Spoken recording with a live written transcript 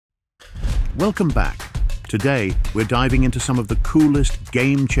Welcome back. Today, we're diving into some of the coolest,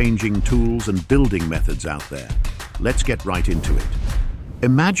 game-changing tools and building methods out there. Let's get right into it.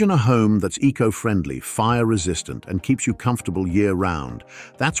 Imagine a home that's eco-friendly, fire-resistant, and keeps you comfortable year-round.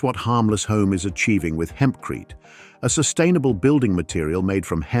 That's what Harmless Home is achieving with Hempcrete, a sustainable building material made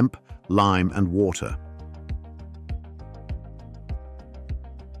from hemp, lime, and water.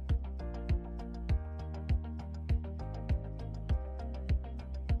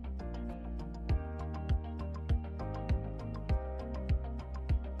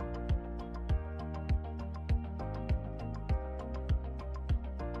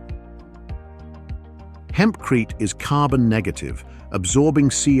 Hempcrete is carbon negative, absorbing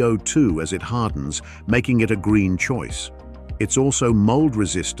CO2 as it hardens, making it a green choice. It's also mold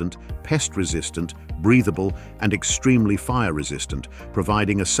resistant, pest resistant, breathable, and extremely fire resistant,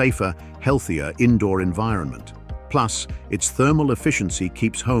 providing a safer, healthier indoor environment. Plus, its thermal efficiency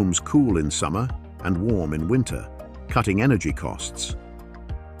keeps homes cool in summer and warm in winter, cutting energy costs.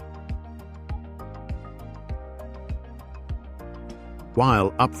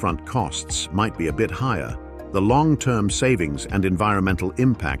 While upfront costs might be a bit higher, the long-term savings and environmental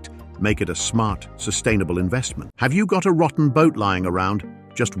impact make it a smart, sustainable investment. Have you got a rotten boat lying around,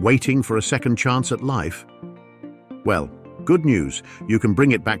 just waiting for a second chance at life? Well, good news, you can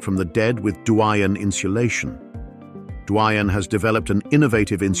bring it back from the dead with Douayan insulation. Douayan has developed an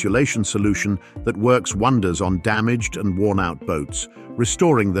innovative insulation solution that works wonders on damaged and worn-out boats,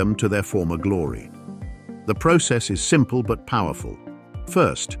 restoring them to their former glory. The process is simple but powerful.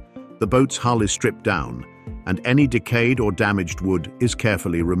 First, the boat's hull is stripped down, and any decayed or damaged wood is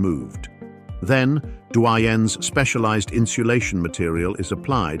carefully removed. Then, Douayan's specialized insulation material is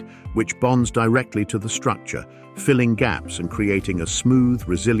applied, which bonds directly to the structure, filling gaps and creating a smooth,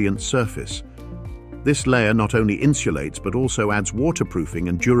 resilient surface. This layer not only insulates but also adds waterproofing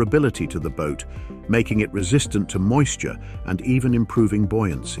and durability to the boat, making it resistant to moisture and even improving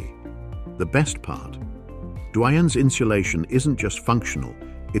buoyancy. The best part: Douayan's insulation isn't just functional,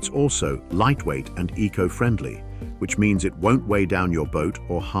 it's also lightweight and eco-friendly, which means it won't weigh down your boat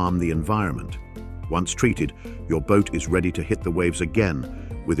or harm the environment. Once treated, your boat is ready to hit the waves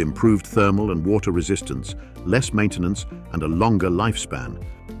again, with improved thermal and water resistance, less maintenance, and a longer lifespan.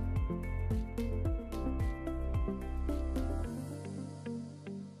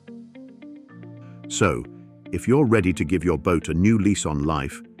 So, if you're ready to give your boat a new lease on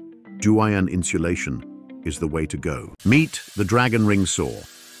life, Douayan insulation is the way to go. Meet the Dragon Ring Saw,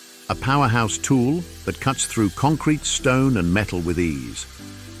 a powerhouse tool that cuts through concrete, stone, and metal with ease.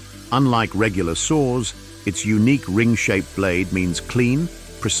 Unlike regular saws, its unique ring-shaped blade means clean,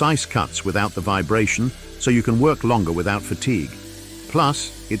 precise cuts without the vibration, so you can work longer without fatigue.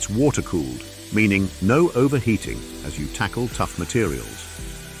 Plus, it's water-cooled, meaning no overheating as you tackle tough materials.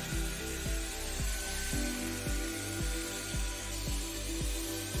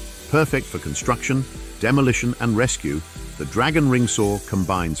 Perfect for construction, demolition, and rescue, the Dragon Ring Saw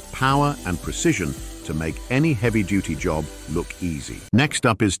combines power and precision to make any heavy-duty job look easy. Next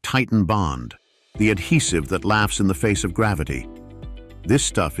up is Titan Bond, the adhesive that laughs in the face of gravity. This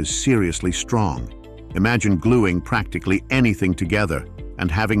stuff is seriously strong. Imagine gluing practically anything together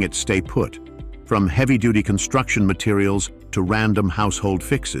and having it stay put, from heavy-duty construction materials to random household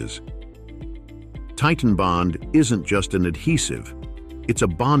fixes. Titan Bond isn't just an adhesive, it's a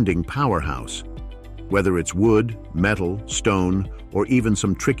bonding powerhouse. Whether it's wood, metal, stone, or even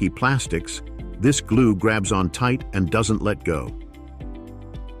some tricky plastics, this glue grabs on tight and doesn't let go.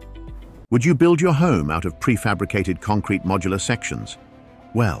 Would you build your home out of prefabricated concrete modular sections?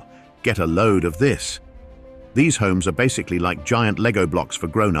 Well, get a load of this. These homes are basically like giant Lego blocks for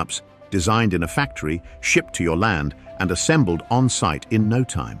grown-ups, designed in a factory, shipped to your land, and assembled on-site in no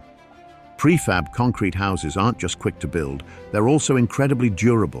time. Prefab concrete houses aren't just quick to build, they're also incredibly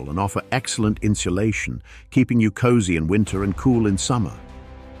durable and offer excellent insulation, keeping you cozy in winter and cool in summer.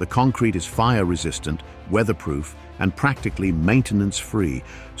 The concrete is fire-resistant, weatherproof, and practically maintenance-free,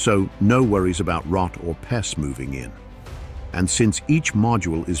 so no worries about rot or pests moving in. And since each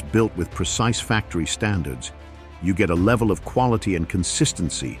module is built with precise factory standards, you get a level of quality and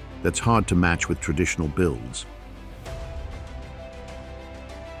consistency that's hard to match with traditional builds.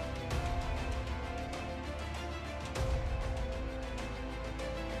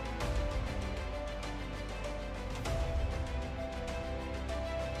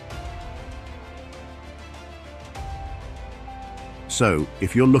 So,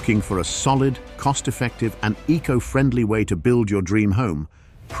 if you're looking for a solid, cost-effective, and eco-friendly way to build your dream home,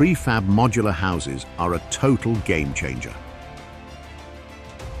 prefab modular houses are a total game changer.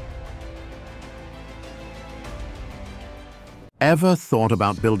 Ever thought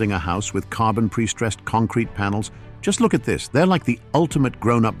about building a house with carbon pre-stressed concrete panels? Just look at this. They're like the ultimate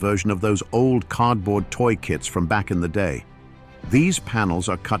grown-up version of those old cardboard toy kits from back in the day. These panels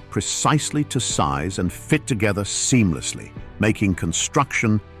are cut precisely to size and fit together seamlessly, making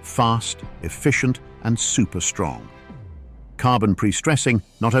construction fast, efficient, and super strong. Carbon pre-stressing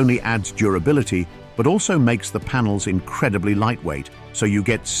not only adds durability, but also makes the panels incredibly lightweight, so you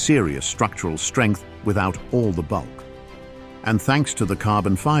get serious structural strength without all the bulk. And thanks to the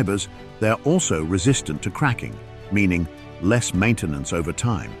carbon fibers, they're also resistant to cracking, meaning less maintenance over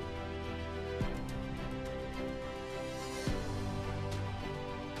time.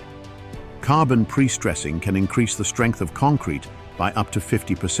 Carbon pre-stressing can increase the strength of concrete by up to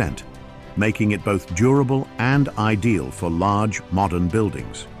 50%, making it both durable and ideal for large, modern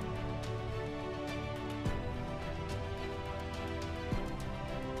buildings.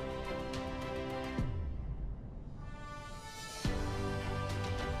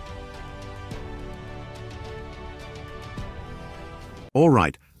 All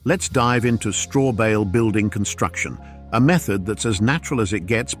right, let's dive into straw bale building construction, a method that's as natural as it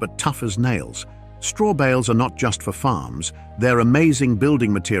gets but tough as nails. Straw bales are not just for farms, they're amazing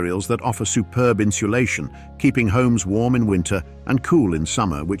building materials that offer superb insulation, keeping homes warm in winter and cool in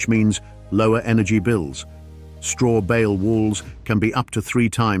summer, which means lower energy bills. Straw bale walls can be up to 3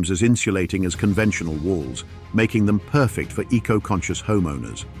 times as insulating as conventional walls, making them perfect for eco-conscious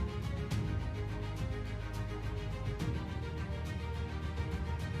homeowners.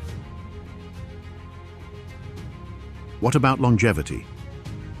 What about longevity?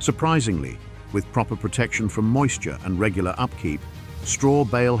 Surprisingly, with proper protection from moisture and regular upkeep, straw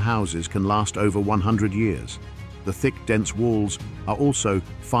bale houses can last over 100 years. The thick, dense walls are also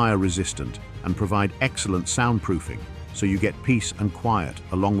fire-resistant and provide excellent soundproofing, so you get peace and quiet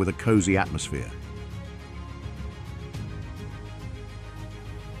along with a cozy atmosphere.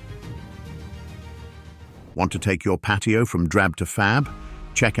 Want to take your patio from drab to fab?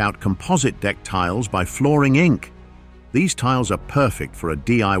 Check out composite deck tiles by Flooring Inc. These tiles are perfect for a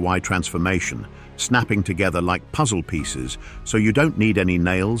DIY transformation, snapping together like puzzle pieces, so you don't need any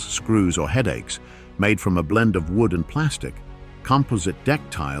nails, screws, or headaches. Made from a blend of wood and plastic, composite deck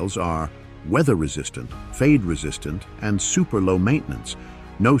tiles are weather-resistant, fade-resistant, and super low maintenance.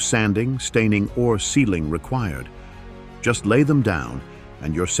 No sanding, staining, or sealing required. Just lay them down,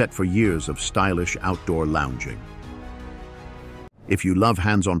 and you're set for years of stylish outdoor lounging. If you love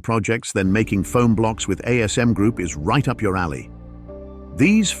hands-on projects, then making foam blocks with ASM Group is right up your alley.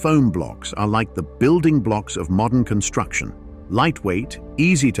 These foam blocks are like the building blocks of modern construction, lightweight,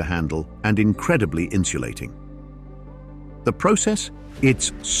 easy to handle, and incredibly insulating. The process?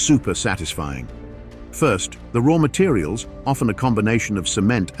 It's super satisfying. First, the raw materials, often a combination of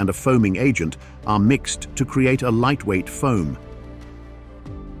cement and a foaming agent, are mixed to create a lightweight foam.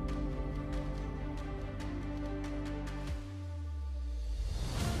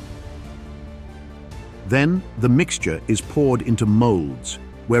 Then, the mixture is poured into molds,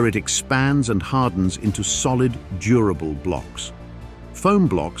 where it expands and hardens into solid, durable blocks. Foam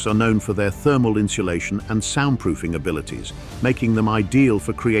blocks are known for their thermal insulation and soundproofing abilities, making them ideal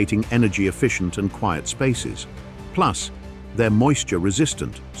for creating energy-efficient and quiet spaces. Plus, they're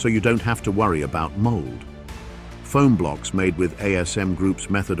moisture-resistant, so you don't have to worry about mold. Foam blocks made with ASM Group's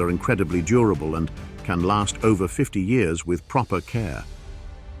method are incredibly durable and can last over 50 years with proper care.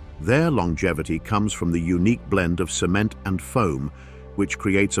 Their longevity comes from the unique blend of cement and foam, which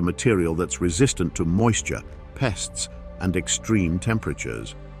creates a material that's resistant to moisture, pests, and extreme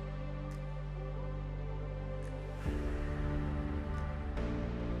temperatures.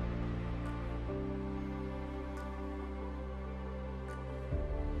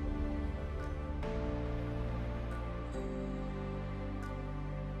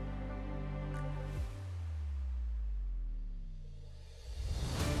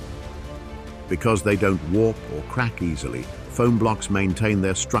 Because they don't warp or crack easily, foam blocks maintain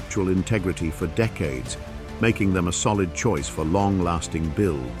their structural integrity for decades, making them a solid choice for long-lasting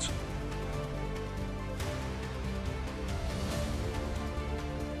builds.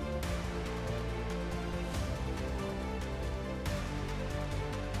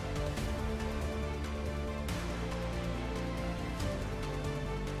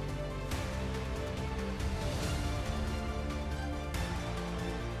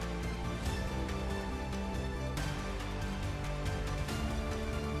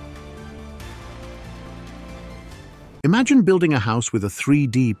 Imagine building a house with a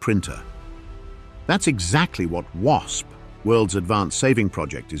 3D printer. That's exactly what WASP, World's Advanced Saving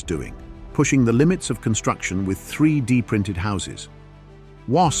Project, is doing, pushing the limits of construction with 3D printed houses.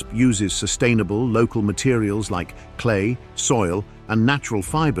 Wasp uses sustainable local materials like clay, soil, and natural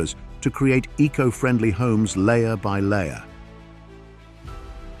fibers to create eco-friendly homes layer by layer.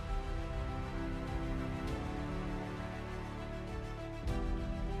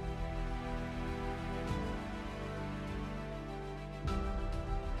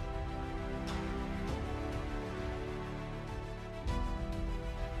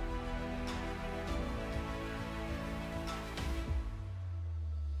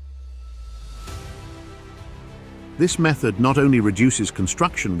 This method not only reduces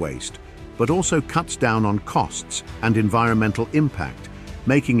construction waste, but also cuts down on costs and environmental impact,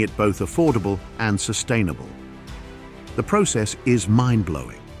 making it both affordable and sustainable. The process is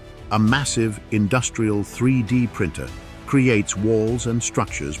mind-blowing. A massive industrial 3D printer creates walls and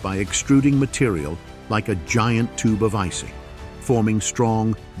structures by extruding material like a giant tube of icing, forming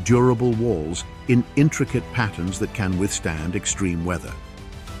strong, durable walls in intricate patterns that can withstand extreme weather.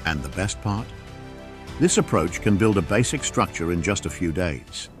 And the best part? This approach can build a basic structure in just a few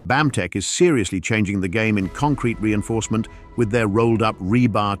days. Bamtech is seriously changing the game in concrete reinforcement with their rolled-up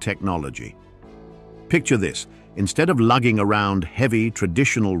rebar technology. Picture this. Instead of lugging around heavy,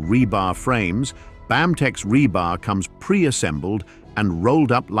 traditional rebar frames, Bamtech's rebar comes pre-assembled and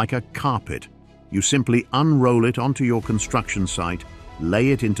rolled up like a carpet. You simply unroll it onto your construction site, lay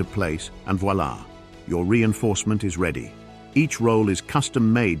it into place, and voila, your reinforcement is ready. Each roll is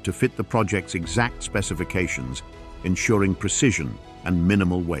custom-made to fit the project's exact specifications, ensuring precision and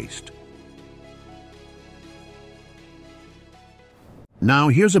minimal waste. Now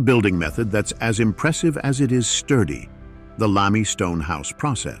here's a building method that's as impressive as it is sturdy, the Lamy Stonehouse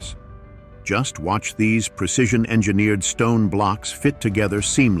process. Just watch these precision-engineered stone blocks fit together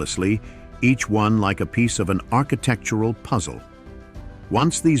seamlessly, each one like a piece of an architectural puzzle.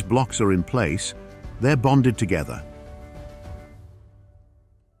 Once these blocks are in place, they're bonded together,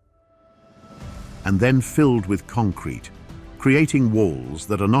 and then filled with concrete, creating walls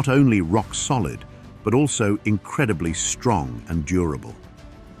that are not only rock solid, but also incredibly strong and durable.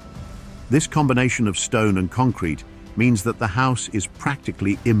 This combination of stone and concrete means that the house is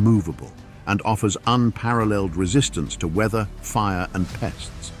practically immovable and offers unparalleled resistance to weather, fire, and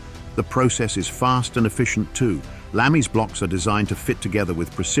pests. The process is fast and efficient too. Lamy's blocks are designed to fit together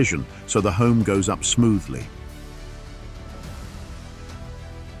with precision, so the home goes up smoothly.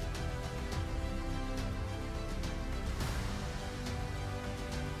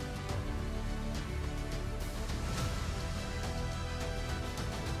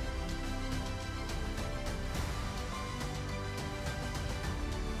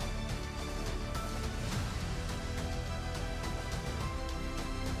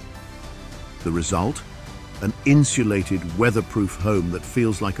 The result? An insulated, weatherproof home that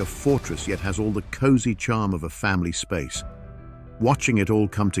feels like a fortress yet has all the cozy charm of a family space. Watching it all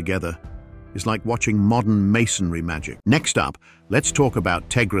come together is like watching modern masonry magic. Next up, let's talk about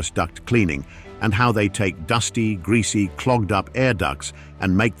Tegris duct cleaning and how they take dusty, greasy, clogged-up air ducts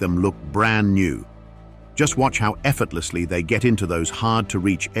and make them look brand new. Just watch how effortlessly they get into those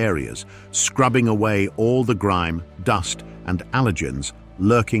hard-to-reach areas, scrubbing away all the grime, dust, and allergens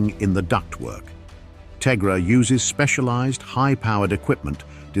lurking in the ductwork. Tegris uses specialized, high-powered equipment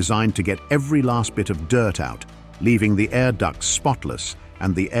designed to get every last bit of dirt out, leaving the air ducts spotless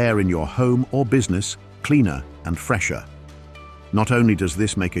and the air in your home or business cleaner and fresher. Not only does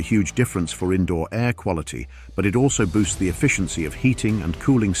this make a huge difference for indoor air quality, but it also boosts the efficiency of heating and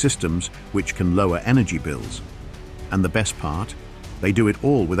cooling systems, which can lower energy bills. And the best part? They do it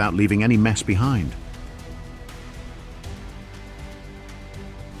all without leaving any mess behind.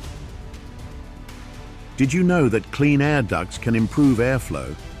 Did you know that clean air ducts can improve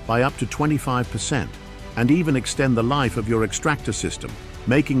airflow by up to 25% and even extend the life of your extractor system,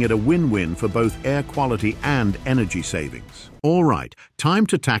 making it a win-win for both air quality and energy savings? All right, time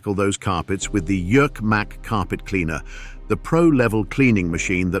to tackle those carpets with the Hempcrete carpet cleaner, the pro-level cleaning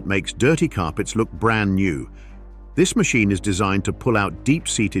machine that makes dirty carpets look brand new. This machine is designed to pull out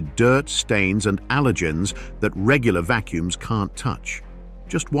deep-seated dirt, stains, and allergens that regular vacuums can't touch.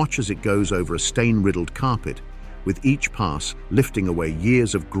 Just watch as it goes over a stain-riddled carpet, with each pass lifting away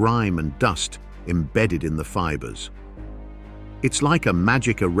years of grime and dust embedded in the fibers. It's like a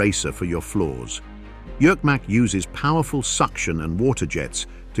magic eraser for your floors. Hempcrete uses powerful suction and water jets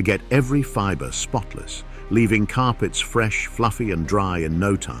to get every fiber spotless, leaving carpets fresh, fluffy, and dry in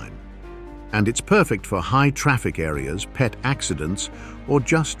no time. And it's perfect for high-traffic areas, pet accidents, or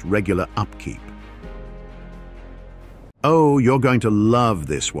just regular upkeep. Oh, you're going to love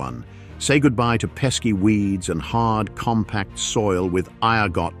this one. Say goodbye to pesky weeds and hard, compact soil with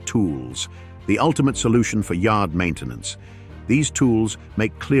Ergot tools, the ultimate solution for yard maintenance. These tools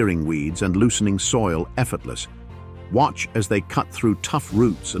make clearing weeds and loosening soil effortless. Watch as they cut through tough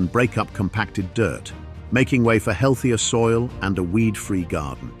roots and break up compacted dirt, making way for healthier soil and a weed-free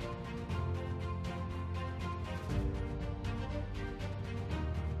garden.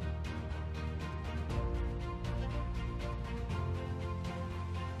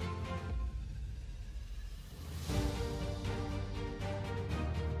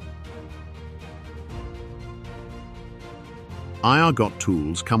 IR-GOT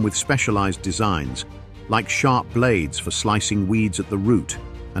tools come with specialized designs, like sharp blades for slicing weeds at the root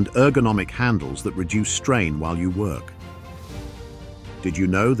and ergonomic handles that reduce strain while you work. Did you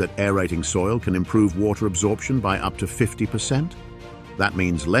know that aerating soil can improve water absorption by up to 50%? That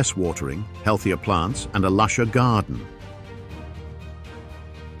means less watering, healthier plants, and a lusher garden.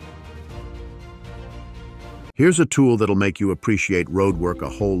 Here's a tool that'll make you appreciate roadwork a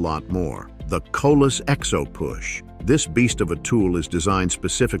whole lot more: the CIS Exop Push. This beast of a tool is designed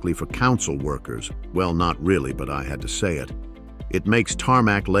specifically for council workers. Well, not really, but I had to say it. It makes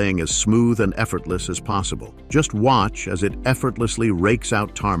tarmac laying as smooth and effortless as possible. Just watch as it effortlessly rakes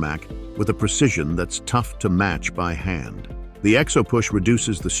out tarmac with a precision that's tough to match by hand. The Exop Push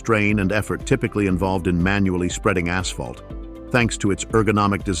reduces the strain and effort typically involved in manually spreading asphalt, thanks to its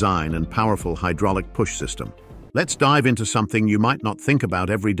ergonomic design and powerful hydraulic push system. Let's dive into something you might not think about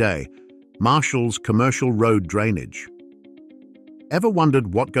every day: Marshall's commercial road drainage. Ever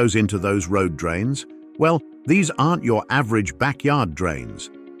wondered what goes into those road drains? Well, these aren't your average backyard drains.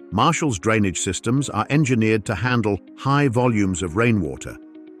 Marshall's drainage systems are engineered to handle high volumes of rainwater,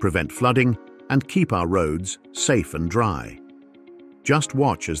 prevent flooding, and keep our roads safe and dry. Just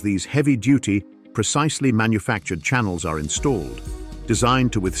watch as these heavy-duty, precisely manufactured channels are installed,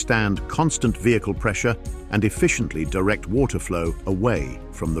 designed to withstand constant vehicle pressure and efficiently direct water flow away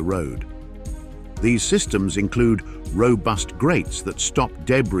from the road. These systems include robust grates that stop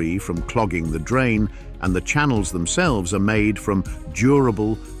debris from clogging the drain, and the channels themselves are made from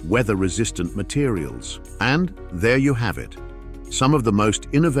durable, weather-resistant materials. And there you have it, some of the most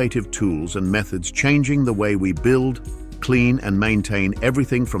innovative tools and methods changing the way we build, clean, and maintain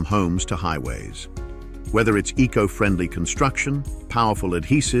everything from homes to highways. Whether it's eco-friendly construction, powerful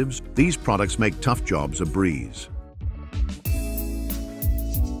adhesives, these products make tough jobs a breeze.